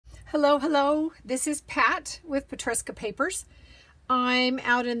Hello, hello. This is Pat with Petresca Papers. I'm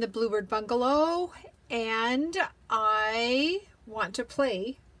out in the Bluebird Bungalow and I want to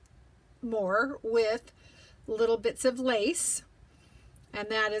play more with little bits of lace, and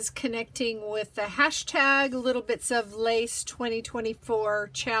that is connecting with the hashtag Little Bits of Lace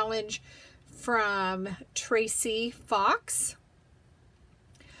 2024 challenge from Tracy Fox.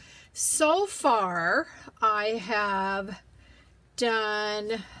 So far I have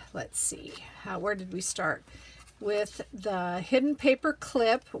done, let's see, where did we start? With the hidden paper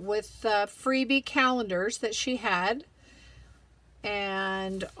clip with the freebie calendars that she had,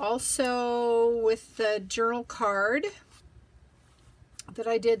 and also with the journal card that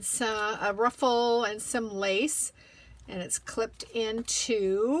I did a ruffle and some lace, and it's clipped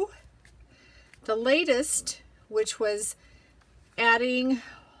into the latest, which was adding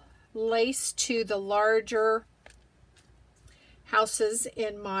lace to the larger houses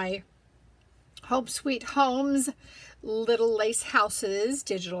in my Home Sweet Homes Little Lace Houses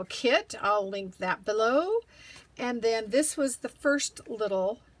digital kit. I'll link that below. And then this was the first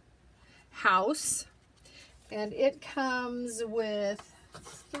little house, and it comes with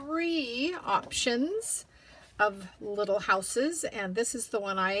 3 options of little houses, and this is the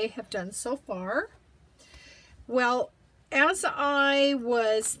one I have done so far. Well, as I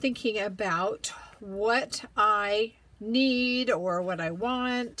was thinking about what I need or what I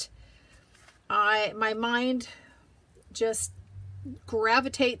want, my mind just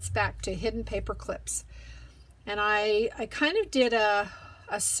gravitates back to hidden paper clips, and I kind of did a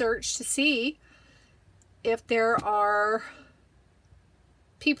search to see if there are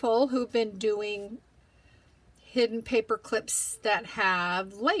people who've been doing hidden paper clips that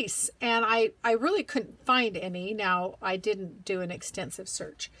have lace, and I really couldn't find any. Now, I didn't do an extensive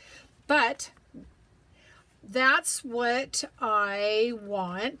search, but that's what I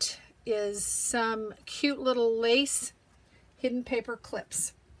want, is some cute little lace hidden paper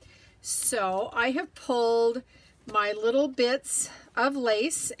clips. So I have pulled my little bits of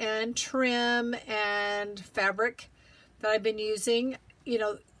lace and trim and fabric that I've been using. You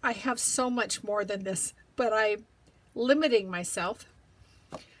know, I have so much more than this, but I'm limiting myself.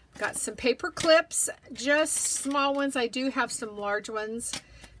 Got some paper clips, just small ones. I do have some large ones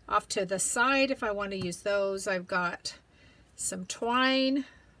off to the side if I want to use those. I've got some twine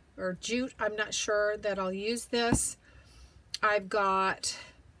or jute. I'm not sure that I'll use this. I've got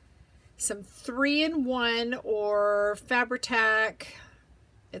some 3-in-1 or Fabri-Tac.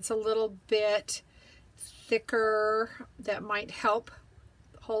 It's a little bit thicker. That might help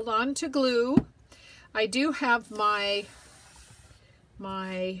hold on to glue. I do have my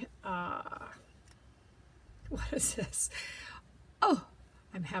what is this? Oh,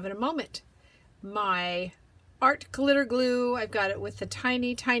 I'm having a moment. My art glitter glue. I've got it with the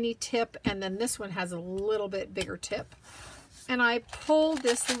tiny tip, and then this one has a little bit bigger tip. And I pulled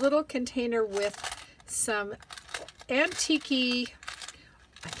this little container with some antique-y,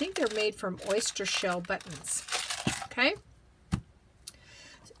 I think they're made from oyster shell buttons, okay?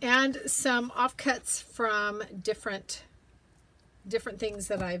 And some offcuts from different things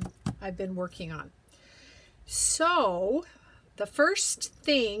that I've been working on. So the first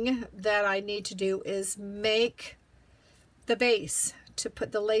thing that I need to do is make the base to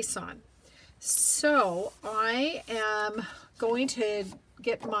put the lace on. So I am going to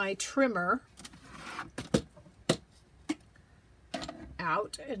get my trimmer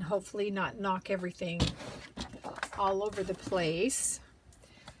out and hopefully not knock everything all over the place.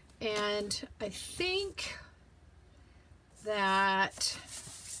 And I think that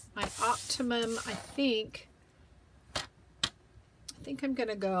my optimum, I think I'm going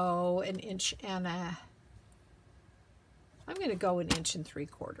to go an inch and I'm going to go an 1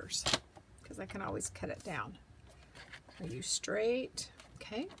 3/4 inches because I can always cut it down. Are you straight?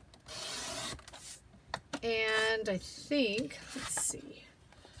 Okay. And I think, let's see,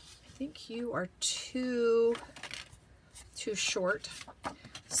 I think you are too short.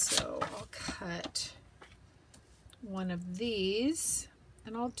 So I'll cut one of these,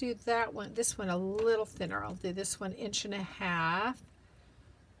 and I'll do that one, this one a little thinner. I'll do this one 1.5 inches.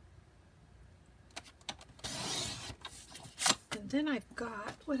 And then I've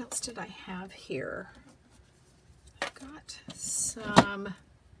got, what else did I have here? I've got some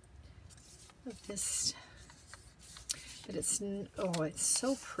of this, but it's, oh, it's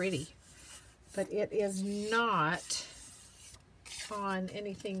so pretty, but it is not on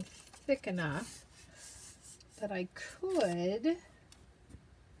anything thick enough that I could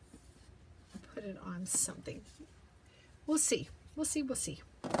put it on something. We'll see. We'll see.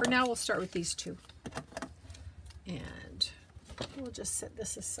 For now, we'll start with these two. And We'll just set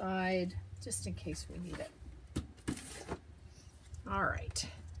this aside just in case we need it. All right.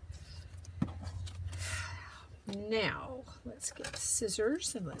 Now, let's get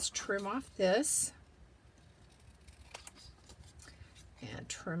scissors and let's trim off this. And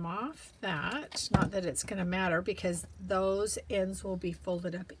trim off that. Not that it's going to matter because those ends will be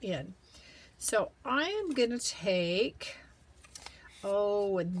folded up in. So I am going to take,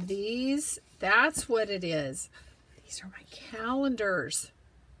 oh, and these, that's what it is. These are my calendars.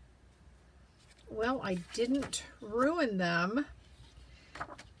 Well, I didn't ruin them.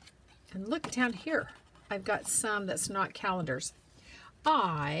 And look down here. I've got some that's not calendars.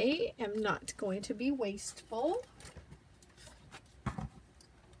 I am not going to be wasteful.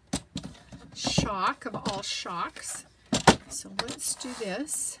 Shock of all shocks. So let's do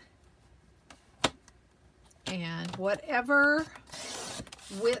this. And whatever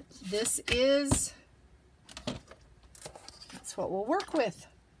width this is, that's what we'll work with.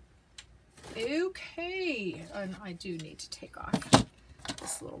 Okay, and I do need to take off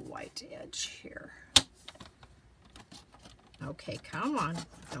this little white edge here. Okay, come on,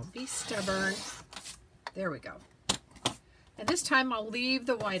 don't be stubborn. There we go. And this time I'll leave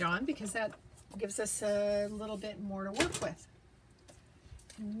the white on because that gives us a little bit more to work with.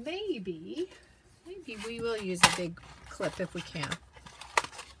 Maybe we will use a big clip if we can.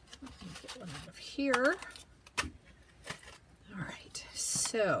 Let me get one out of here. All right,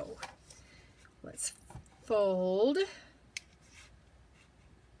 so let's fold.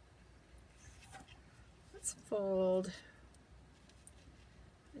 Let's fold.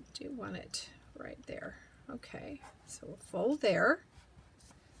 I do want it right there. Okay, so we'll fold there.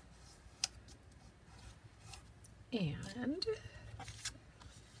 And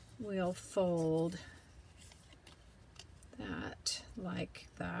we'll fold that like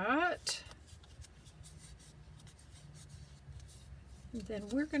that. And then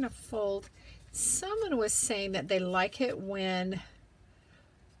we're going to fold. Someone was saying that they like it when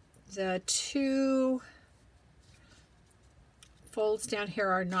the two folds down here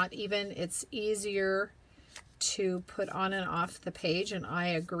are not even. It's easier to put on and off the page, and I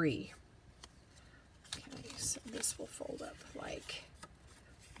agree. Okay, so this will fold up like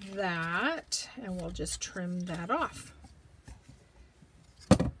that, and we'll just trim that off.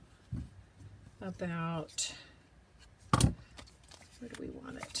 About, where do we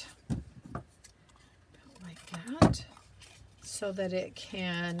want it? About like that, so that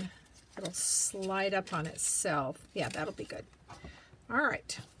it'll slide up on itself. Yeah, that'll be good. All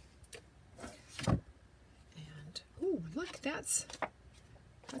right. And, ooh, look, that's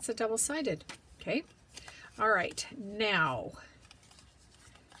a double-sided. Okay. All right, now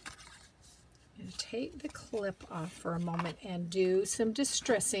I'm going to take the clip off for a moment and do some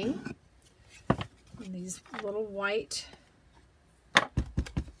distressing on these little white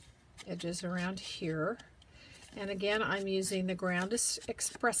edges around here. And again, I'm using the ground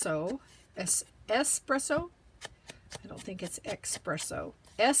espresso. Espresso? I don't think it's espresso.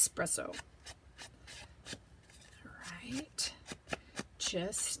 Espresso. All right.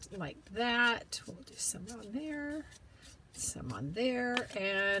 Just like that. We'll do some on there, some on there,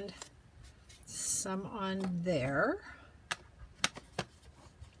 and some on there.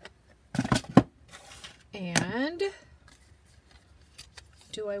 And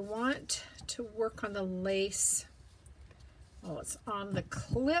do I want to work on the lace? Oh, it's on the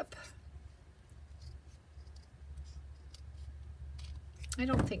clip. I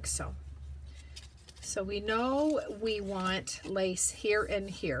don't think so. So we know we want lace here and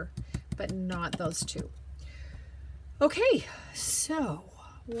here, but not those two. Okay, so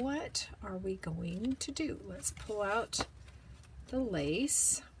what are we going to do? Let's pull out the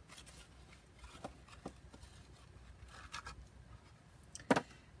lace.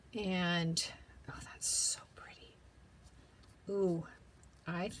 And, oh, that's so pretty. Ooh,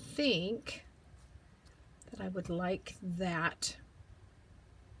 I think that I would like that.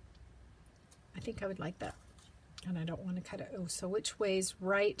 I think I would like that. And I don't want to cut it. Oh, so which way's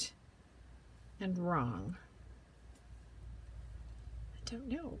right and wrong? I don't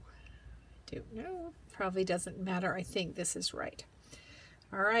know. I don't know. Probably doesn't matter. I think this is right.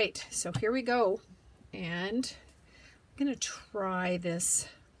 All right, so here we go. And I'm going to try this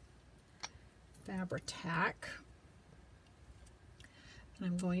Fabri-Tac. And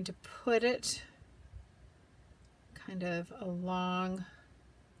I'm going to put it kind of along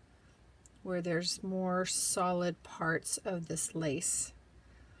where there's more solid parts of this lace.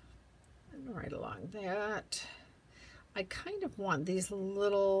 And right along that. I kind of want these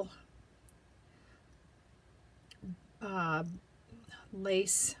little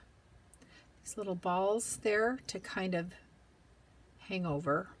lace, these little balls there to kind of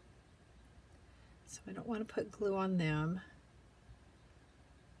hangover. So I don't want to put glue on them.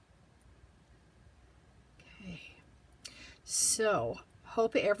 Okay. So,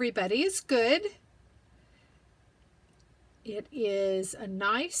 hope everybody is good. It is a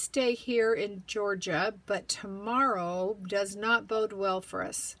nice day here in Georgia, but tomorrow does not bode well for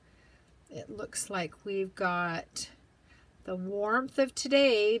us. It looks like we've got the warmth of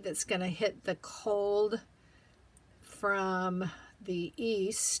today that's going to hit the cold from the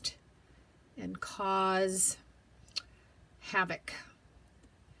east and cause havoc.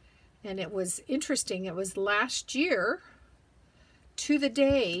 And it was interesting. It was last year to the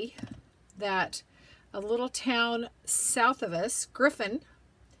day that a little town south of us, Griffin,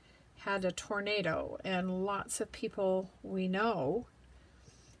 had a tornado, and lots of people we know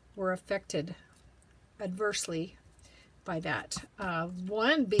were affected adversely by that.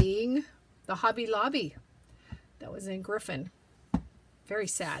 One being the Hobby Lobby that was in Griffin. Very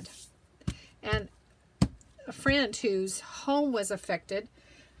sad. And a friend whose home was affected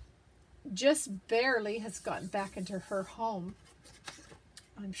just barely has gotten back into her home.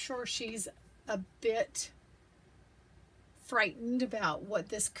 I'm sure she's a bit frightened about what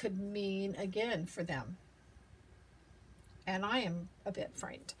this could mean again for them. And I am a bit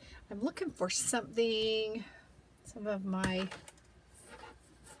frightened. I'm looking for something, some of my,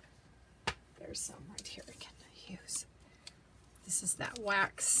 there's some right here I can use. This is that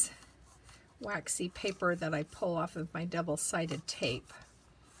waxy paper that I pull off of my double-sided tape.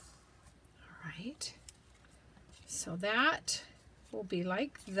 All right, so that will be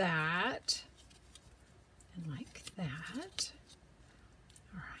like that and like that.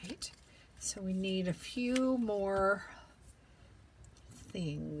 All right, so we need a few more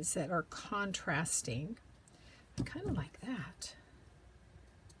things that are contrasting. I kind of like that.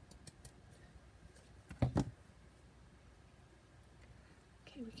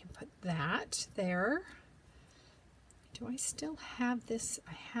 Okay, we can put that there. Do I still have this?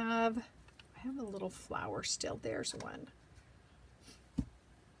 I have a little flower still. There's one.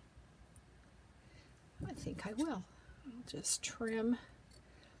 I think I will. I'll just trim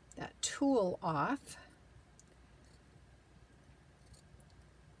that tulle off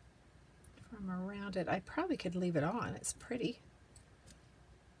from around it. I probably could leave it on. It's pretty.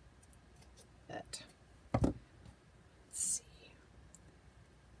 But let's see.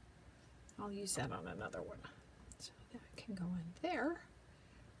 I'll use that on another one. So that can go in there.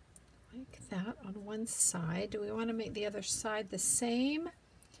 Like that on one side. Do we want to make the other side the same?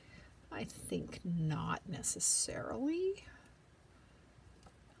 I think not necessarily.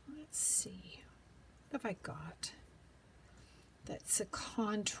 Let's see. What have I got? That's a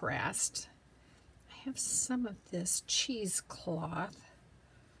contrast. I have some of this cheesecloth.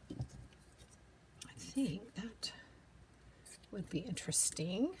 I think that would be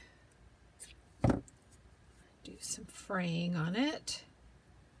interesting. Do some fraying on it.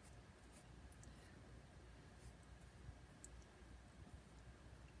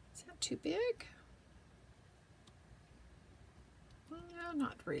 Too big? No,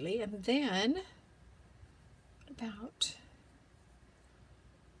 not really. And then, what about,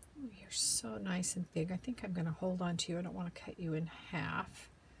 oh, you're so nice and big. I think I'm going to hold on to you. I don't want to cut you in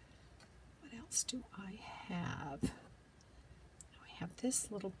half. What else do I have? I have this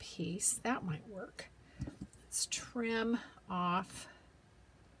little piece. That might work. Let's trim off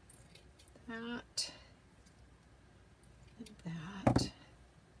that and that.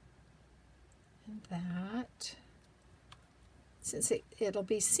 That, since it'll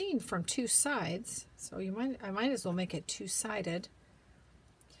be seen from two sides, so I might as well make it two-sided.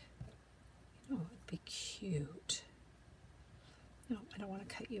 You know, it'd be cute. No, I don't want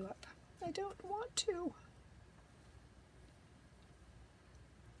to cut you up. I don't want to.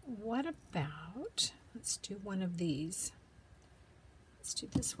 What about, let's do one of these. Let's do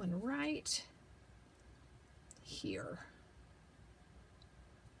this one right here.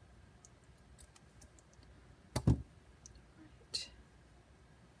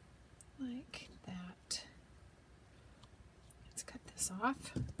 Like that. Let's cut this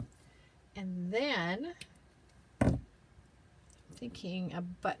off. And then I'm thinking a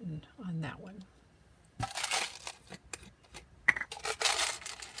button on that one. Oh,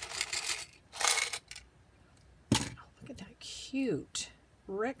 look at that cute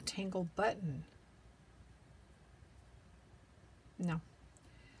rectangle button. No.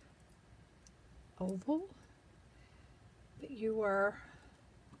 Oval. But you are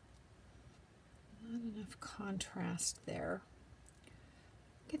not enough contrast there.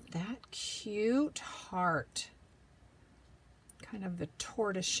 Look at that cute heart. Kind of a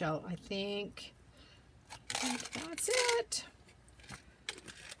tortoiseshell, I think. That's it.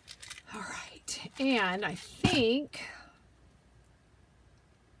 And I think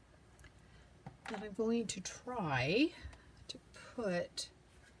that I'm going to try to put,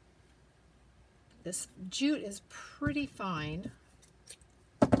 this jute is pretty fine.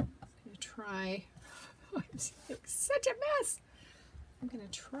 I'm going to try, I'm such a mess. I'm going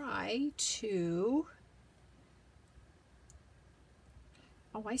to try to,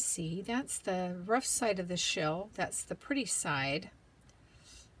 oh, I see, that's the rough side of the shell. That's the pretty side.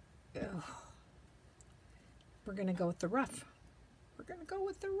 Ugh. We're going to go with the rough. We're going to go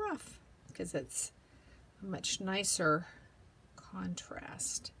with the rough because it's a much nicer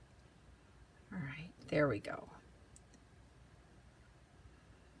contrast. All right, there we go.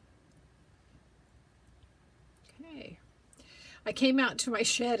 Okay. I came out to my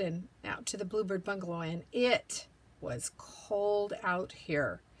shed and out to the Bluebird Bungalow, and it was cold out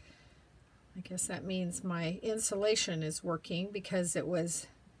here. I guess that means my insulation is working because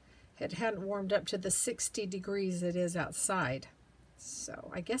it hadn't warmed up to the 60 degrees it is outside.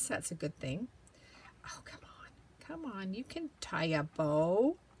 So I guess that's a good thing. Oh, come on, you can tie a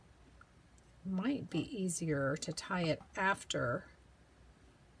bow. Might be easier to tie it after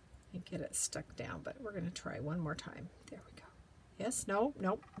and get it stuck down, but we're going to try one more time. There we go. Yes, no,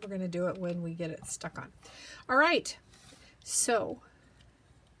 nope, we're going to do it when we get it stuck on. All right, so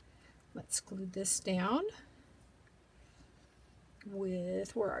let's glue this down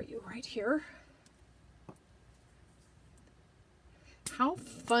with, where are you? Right here. How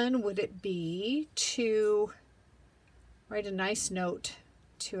fun would it be to write a nice note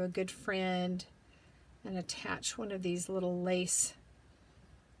to a good friend and attach one of these little lace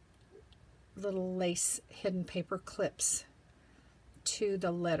hidden paper clips to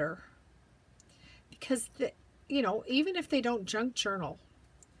the letter, because you know, even if they don't junk journal,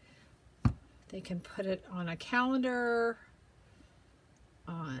 they can put it on a calendar,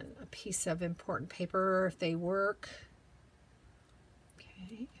 on a piece of important paper if they work.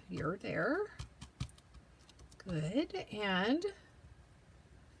 Okay, you're there. Good. And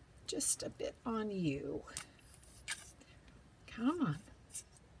just a bit on you. Come on.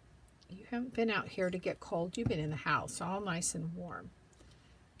 You haven't been out here to get cold. You've been in the house, all nice and warm.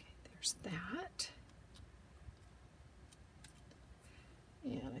 Okay, there's that.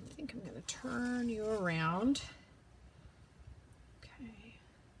 And I think I'm going to turn you around. Okay.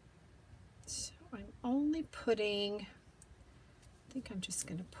 So I'm only putting, I think I'm just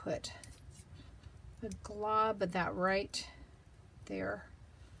going to put a glob of that right there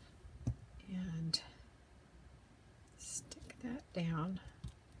and stick that down.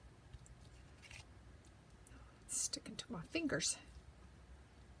 It's sticking to my fingers.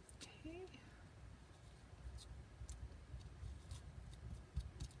 Okay.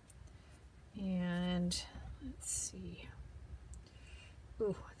 And let's see.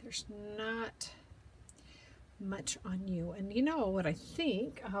 Ooh, there's not much on you. And you know what I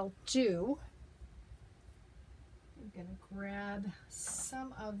think I'll do? I'm going to grab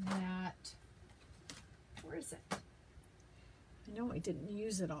some of that. Where is it? I know I didn't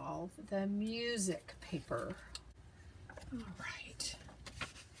use it all. The music paper. All right.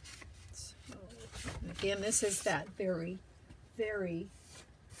 So, again, this is that very, very,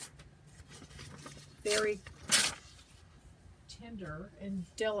 very tender and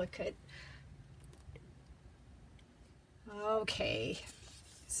delicate. Okay.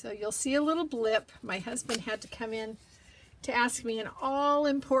 So you'll see a little blip. My husband had to come in to ask me an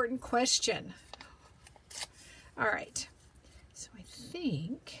all-important question. All right. So I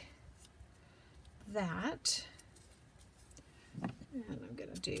think that, and I'm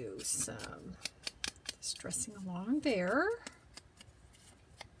going to do some distressing along there.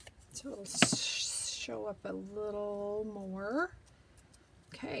 So it'll show up a little more.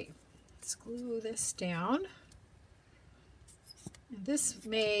 Okay. Let's glue this down. This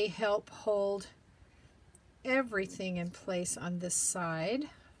may help hold everything in place on this side.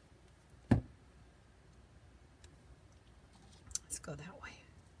 Let's go that way.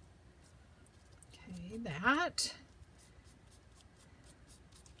 Okay, that.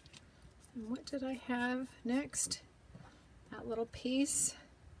 And what did I have next? That little piece.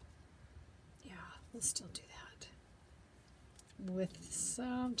 Yeah, we'll still do that. With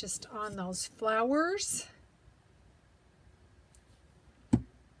some just on those flowers.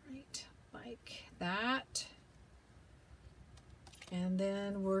 Like that. And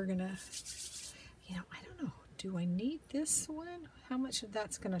then we're gonna, you know, I don't know, do I need this one? How much of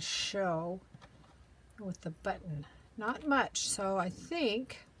that's gonna show with the button? Not much, so I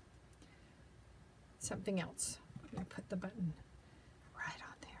think something else. I'm gonna put the button right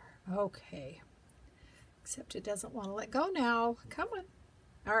on there. Okay. Except it doesn't want to let go now. Come on.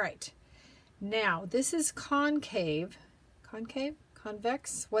 All right. Now, this is concave,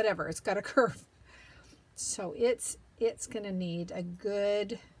 convex, whatever. It's got a curve. So it's going to need a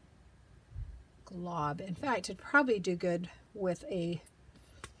good glob. In fact, it'd probably do good with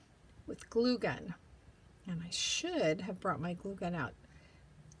glue gun. And I should have brought my glue gun out.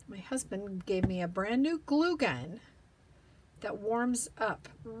 My husband gave me a brand new glue gun that warms up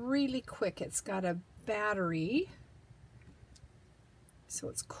really quick. It's got a battery, so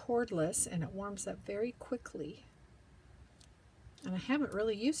it's cordless, and it warms up very quickly. And I haven't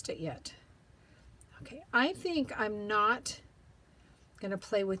really used it yet. Okay, I think I'm not going to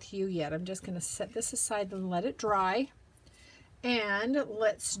play with you yet. I'm just going to set this aside and let it dry. And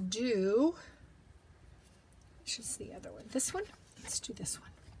let's do, which is the other one? This one? Let's do this one.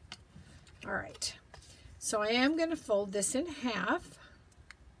 All right. So I am going to fold this in half.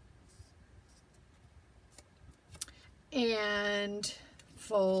 And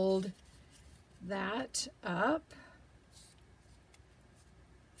fold that up.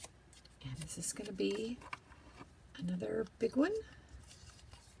 And this is going to be another big one.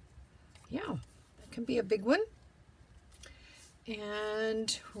 Yeah, that can be a big one.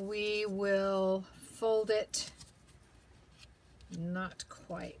 And we will fold it not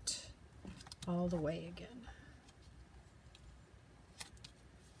quite all the way again.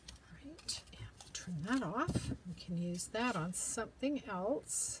 All right, and turn that off. We can use that on something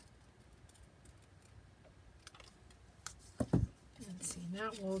else. Let's see,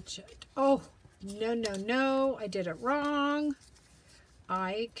 that will just, oh, no, I did it wrong.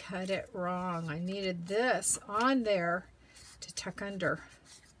 I cut it wrong. I needed this on there to tuck under.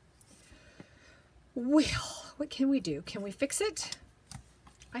 Well, what can we do? Can we fix it?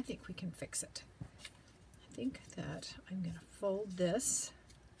 I think we can fix it. I think that I'm going to fold this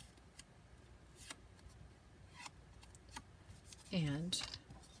and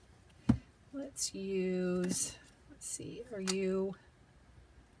let's use, let's see, are you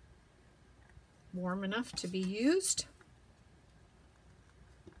warm enough to be used?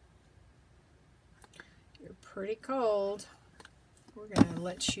 You're pretty cold. We're going to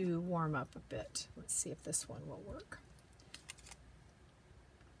let you warm up a bit. Let's see if this one will work.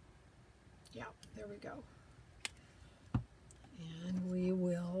 Yeah, there we go. And we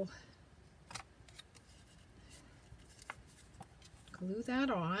will glue that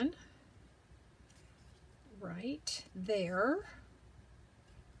on right there.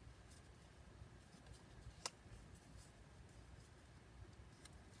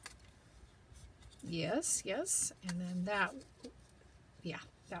 Yes, yes, and then that, yeah,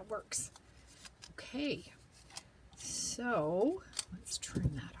 that works. Okay, so let's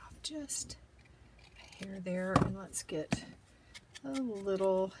trim that off just a hair there, and let's get a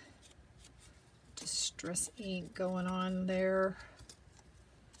little distress ink going on there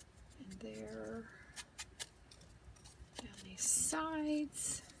and there, down these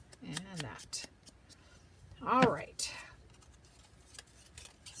sides, and that. All right.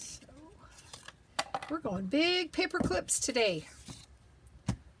 We're going big paper clips today.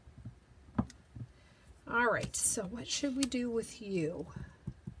 All right, so what should we do with you?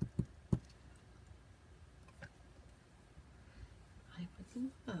 I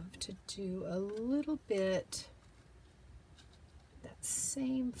would love to do a little bit that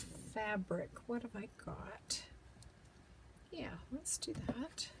same fabric. What have I got? Yeah, let's do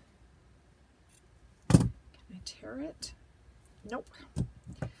that. Can I tear it? Nope.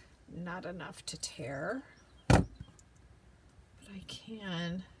 Not enough to tear, but I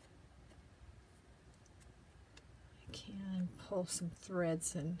can pull some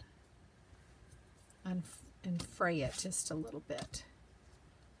threads and fray it just a little bit.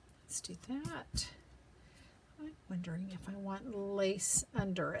 Let's do that. I'm wondering if I want lace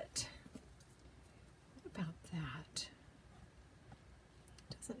under it. What about that?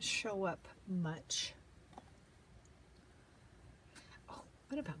 It doesn't show up much.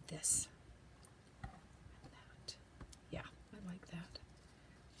 What about this? That. Yeah, I like that.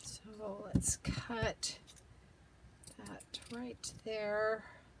 So let's cut that right there.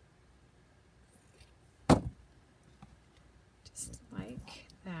 Just like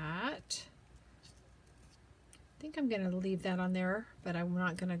that. I think I'm going to leave that on there, but I'm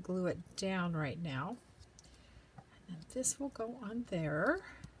not going to glue it down right now. And then this will go on there.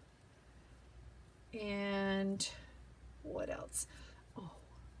 And what else? Oh,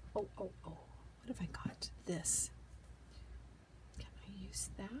 what have I got? This. Can I use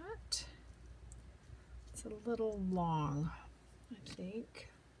that? It's a little long, I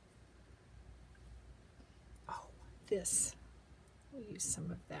think. Oh, this. We'll use some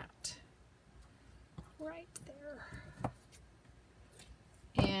of that right there.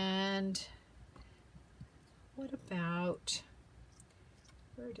 And what about,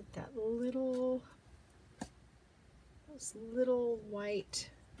 where did that little, those little white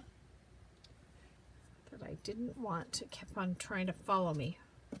that I didn't want, it kept on trying to follow me.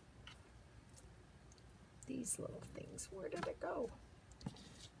 These little things, where did it go?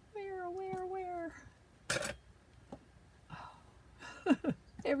 Where? Oh.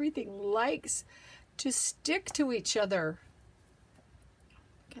 Everything likes to stick to each other.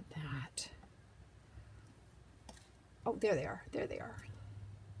 Look at that. Oh, there they are. There they are.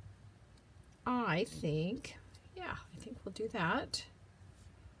 I think we'll do that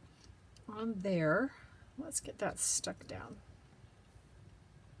on there. Let's get that stuck down.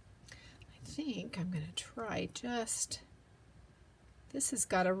 I think I'm going to try just, this has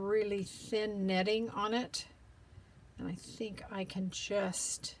got a really thin netting on it, and I think I can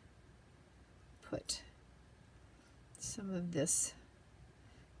just put some of this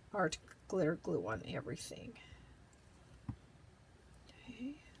art glitter glue on everything.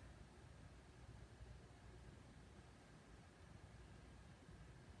 Okay.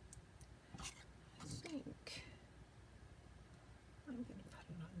 I think I'm going to put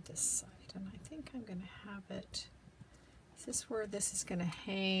it on this side, and I think I'm going to have it, is this where this is going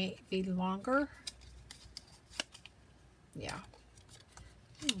to be longer? Yeah.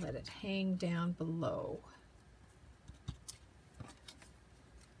 Let it hang down below.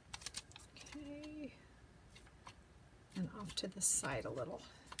 Okay. And off to the side a little.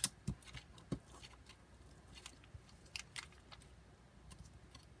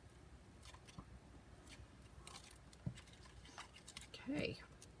 Okay.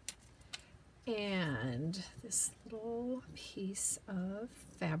 And this little piece of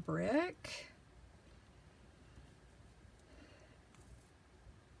fabric.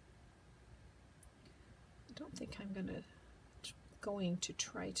 I don't think I'm going to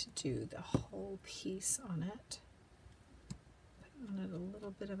try to do the whole piece on it. Put on it a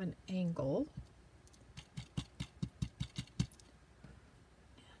little bit of an angle.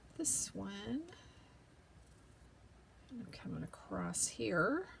 And this one, I'm coming across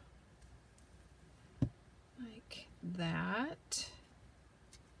here like that.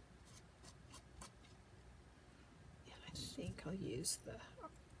 And I think I'll use the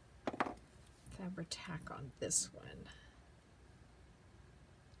Fabri-Tac on this one.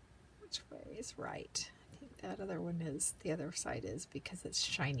 Which way is right? I think that other one is, the other side is, because it's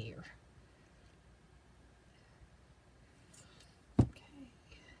shinier. Okay.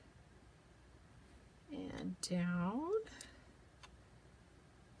 And down.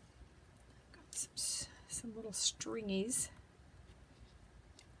 I've got some little stringies.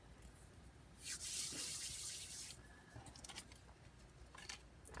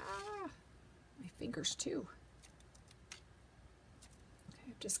 Fingers too. Okay,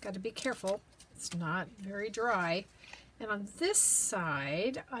 I've just got to be careful. It's not very dry. And on this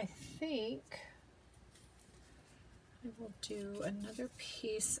side, I think I will do another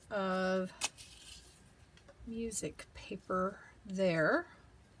piece of music paper there.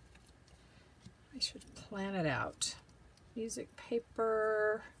 I should plan it out. Music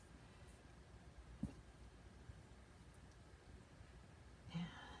paper.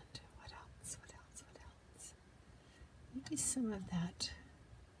 Maybe some of that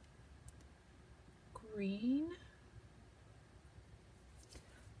green.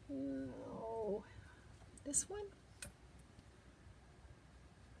 Oh, this one?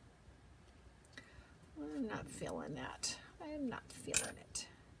 I'm not feeling that. I am not feeling it.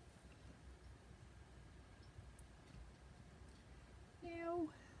 No.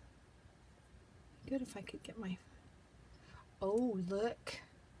 Good if I could get my... Oh, look.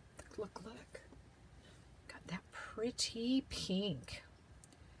 Look. Got that pretty pink.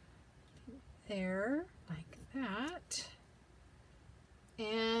 There, like that.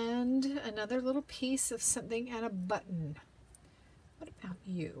 And another little piece of something and a button. What about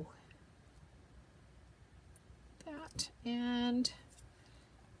you? That, and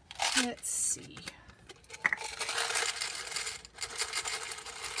let's see.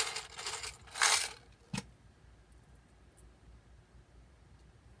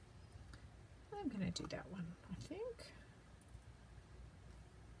 I'm going to do that one, I think.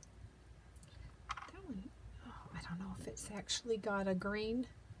 That one, oh, I don't know if it's actually got a green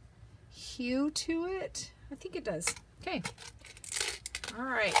hue to it. I think it does. Okay. All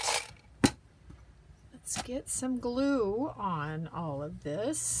right. Let's get some glue on all of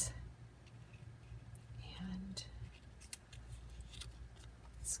this. And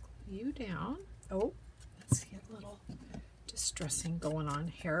let's glue you down. Oh, let's get a little distressing going on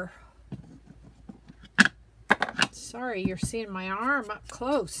here. Sorry, you're seeing my arm up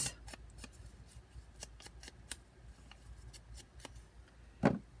close.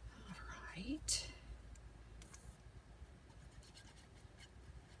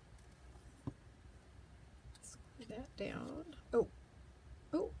 down. Oh,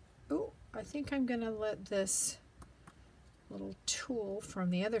 oh, oh, I think I'm gonna let this little tool from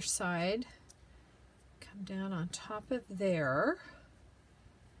the other side come down on top of there.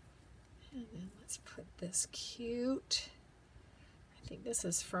 And then let's put this cute, I think this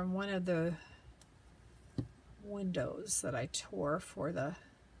is from one of the windows that I tore for the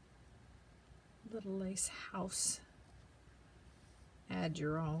little lace house. Add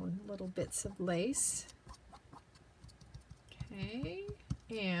your own little bits of lace. Okay,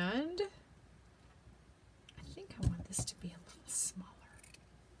 and I think I want this to be a little smaller,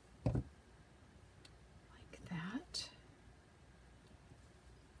 like that.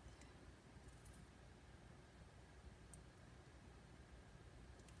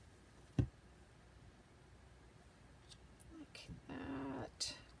 Like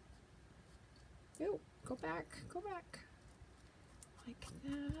that. Oh, go back, go back. Like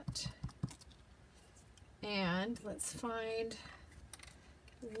that. And let's find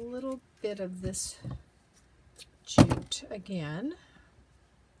a little bit of this jute again.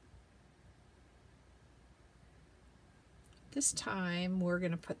 This time we're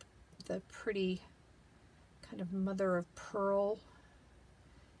going to put the pretty kind of mother of pearl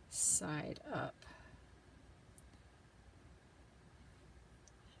side up.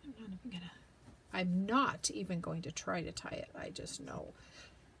 I'm not even going to try to tie it. I just know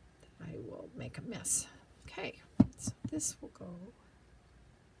that I will make a mess. Okay, so this will go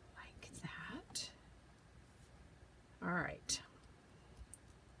like that. All right.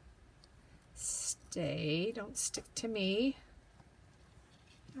 Stay, don't stick to me.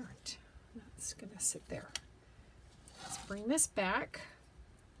 All right, that's gonna sit there. Let's bring this back.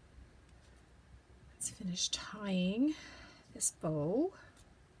 Let's finish tying this bow.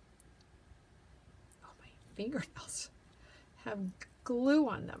 Oh, my fingernails have glue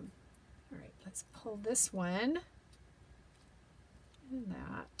on them. All right, let's pull this one, and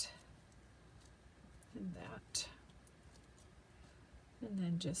that, and that, and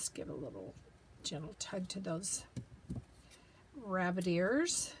then just give a little gentle tug to those rabbit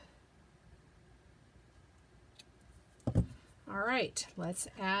ears. All right, let's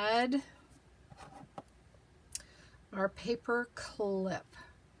add our paper clip.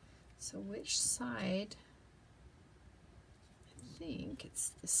 So which side? I think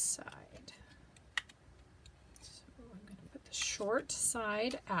it's this side. So I'm going to put the short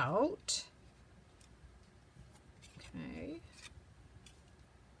side out. Okay.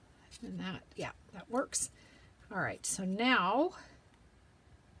 And that, yeah, that works. All right, so now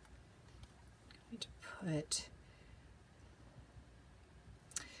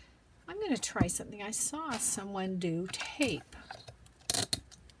I'm going to try something. I saw someone do tape.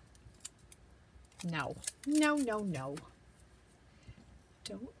 No, no, no, no.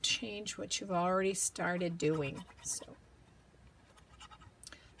 Don't change what you've already started doing. So,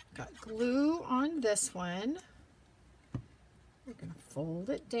 got glue on this one. We're going to fold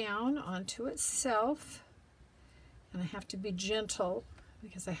it down onto itself. And I have to be gentle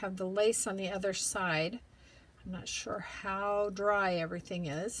because I have the lace on the other side. I'm not sure how dry everything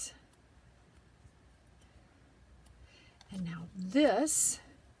is. And now this,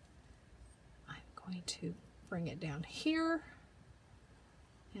 I'm going to bring it down here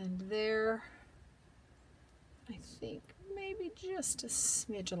and there. I think maybe just a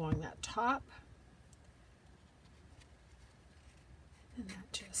smidge along that top. And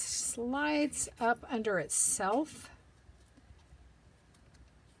that just slides up under itself.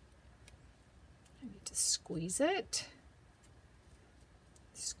 I need to squeeze it.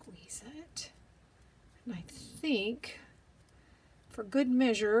 Squeeze it. And I think, for good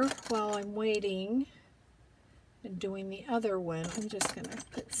measure, while I'm waiting and doing the other one, I'm just going to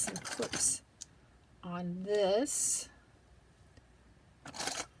put some clips on this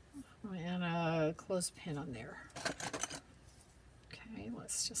and a clothespin on there. Okay,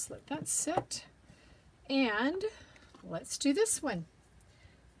 let's just let that sit. And let's do this one.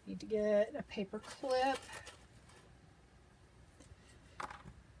 Need to get a paper clip.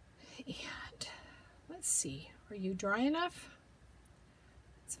 And let's see, are you dry enough?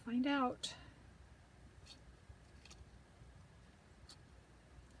 Let's find out.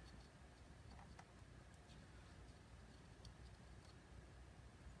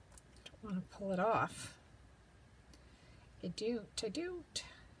 Don't want to pull it off. I don't.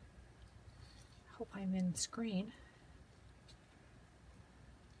 Hope I'm in screen.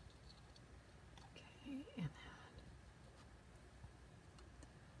 Okay, and then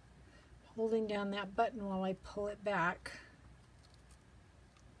holding down that button while I pull it back.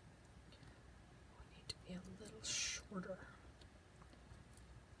 I need to be a little shorter.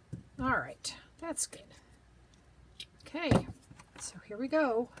 All right, that's good. Okay, so here we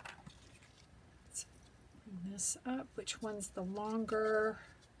go. Let's bring this up. Which one's the longer?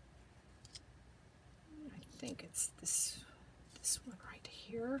 I think it's this one right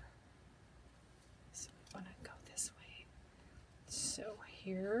here. So we want to go this way. So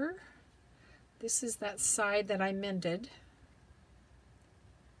here, this is that side that I mended.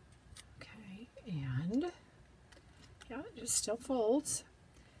 Okay, and yeah, it just still folds.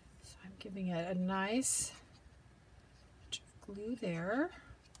 So I'm giving it a nice glue there.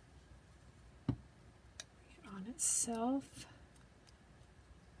 Bring it on itself.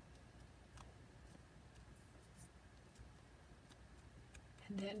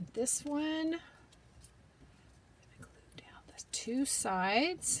 And then this one, I'm going to glue down the two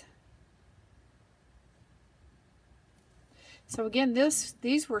sides. So again,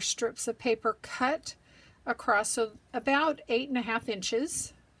 these were strips of paper cut across, so about 8.5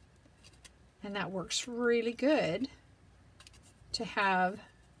 inches. And that works really good to have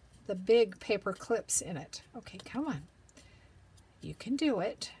the big paper clips in it. Okay, come on. You can do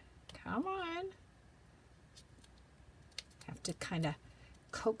it. Come on. Have to kind of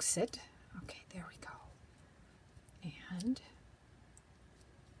coax it. Okay, there we go. And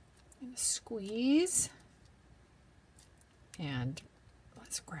I'm going to squeeze. And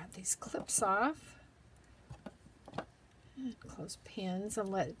let's grab these clips off. And close pins and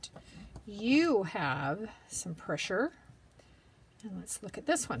let you have some pressure. And let's look at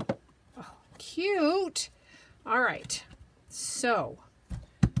this one. Oh, cute. All right. So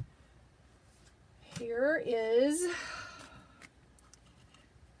here is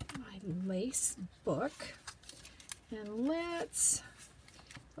my lace book. And let's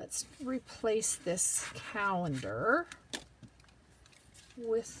replace this calendar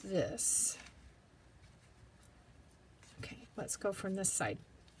with this. Okay, let's go from this side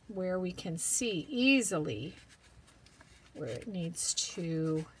where we can see easily where it needs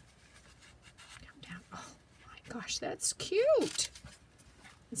to come down. Oh my gosh, that's cute.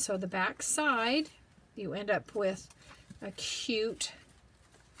 And so the back side, you end up with a cute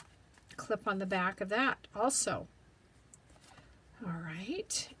clip on the back of that also. All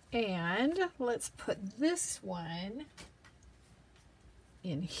right, and let's put this one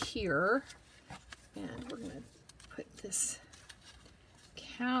in here, and we're going to put this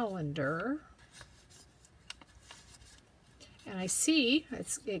calendar. And I see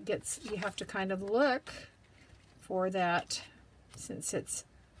you have to kind of look for that since it's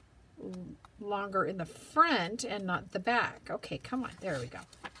longer in the front and not the back. Okay, come on, there we go.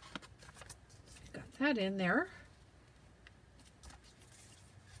 Got that in there.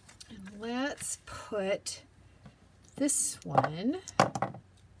 And let's put this one.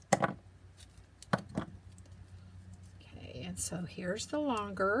 Okay, and so here's the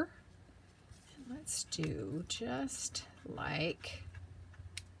longer. And let's do just like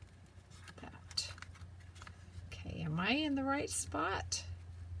that. Okay, am I in the right spot?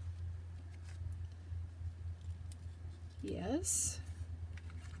 Yes,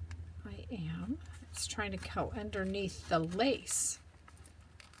 I am. It's trying to go underneath the lace.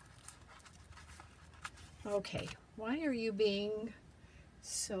 Okay, why are you being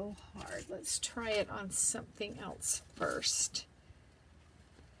so hard? Let's try it on something else first.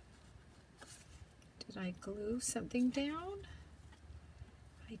 Did I glue something down?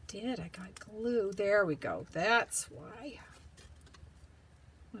 I did. I got glue. There we go. That's why.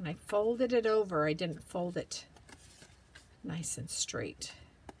 When I folded it over, I didn't fold it nice and straight.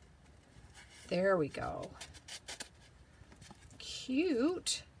 There we go.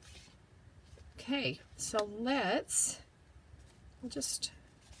 Cute. Okay, so we'll just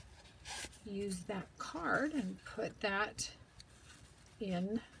use that card and put that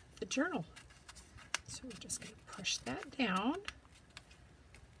in the journal. So we're just going to push that down.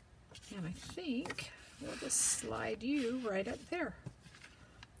 And I think we'll just slide you right up there.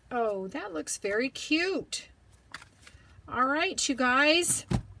 Oh, that looks very cute. All right, you guys.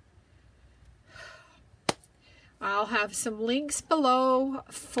 I'll have some links below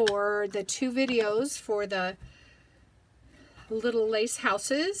for the 2 videos for the little lace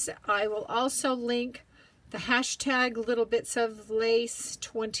houses. I will also link the hashtag Little Bits of Lace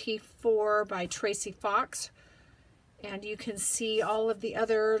 24 by Tracy Fox. And you can see all of the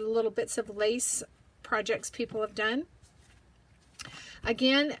other little bits of lace projects people have done.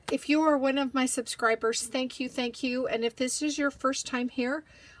 Again, if you are one of my subscribers, thank you, thank you. And if this is your first time here,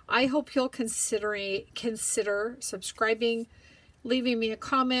 I hope you'll consider subscribing, leaving me a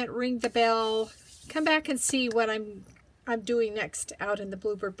comment, ring the bell, come back and see what I'm doing next out in the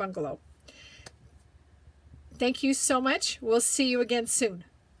Bluebird Bungalow. Thank you so much. We'll see you again soon.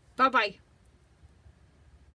 Bye-bye.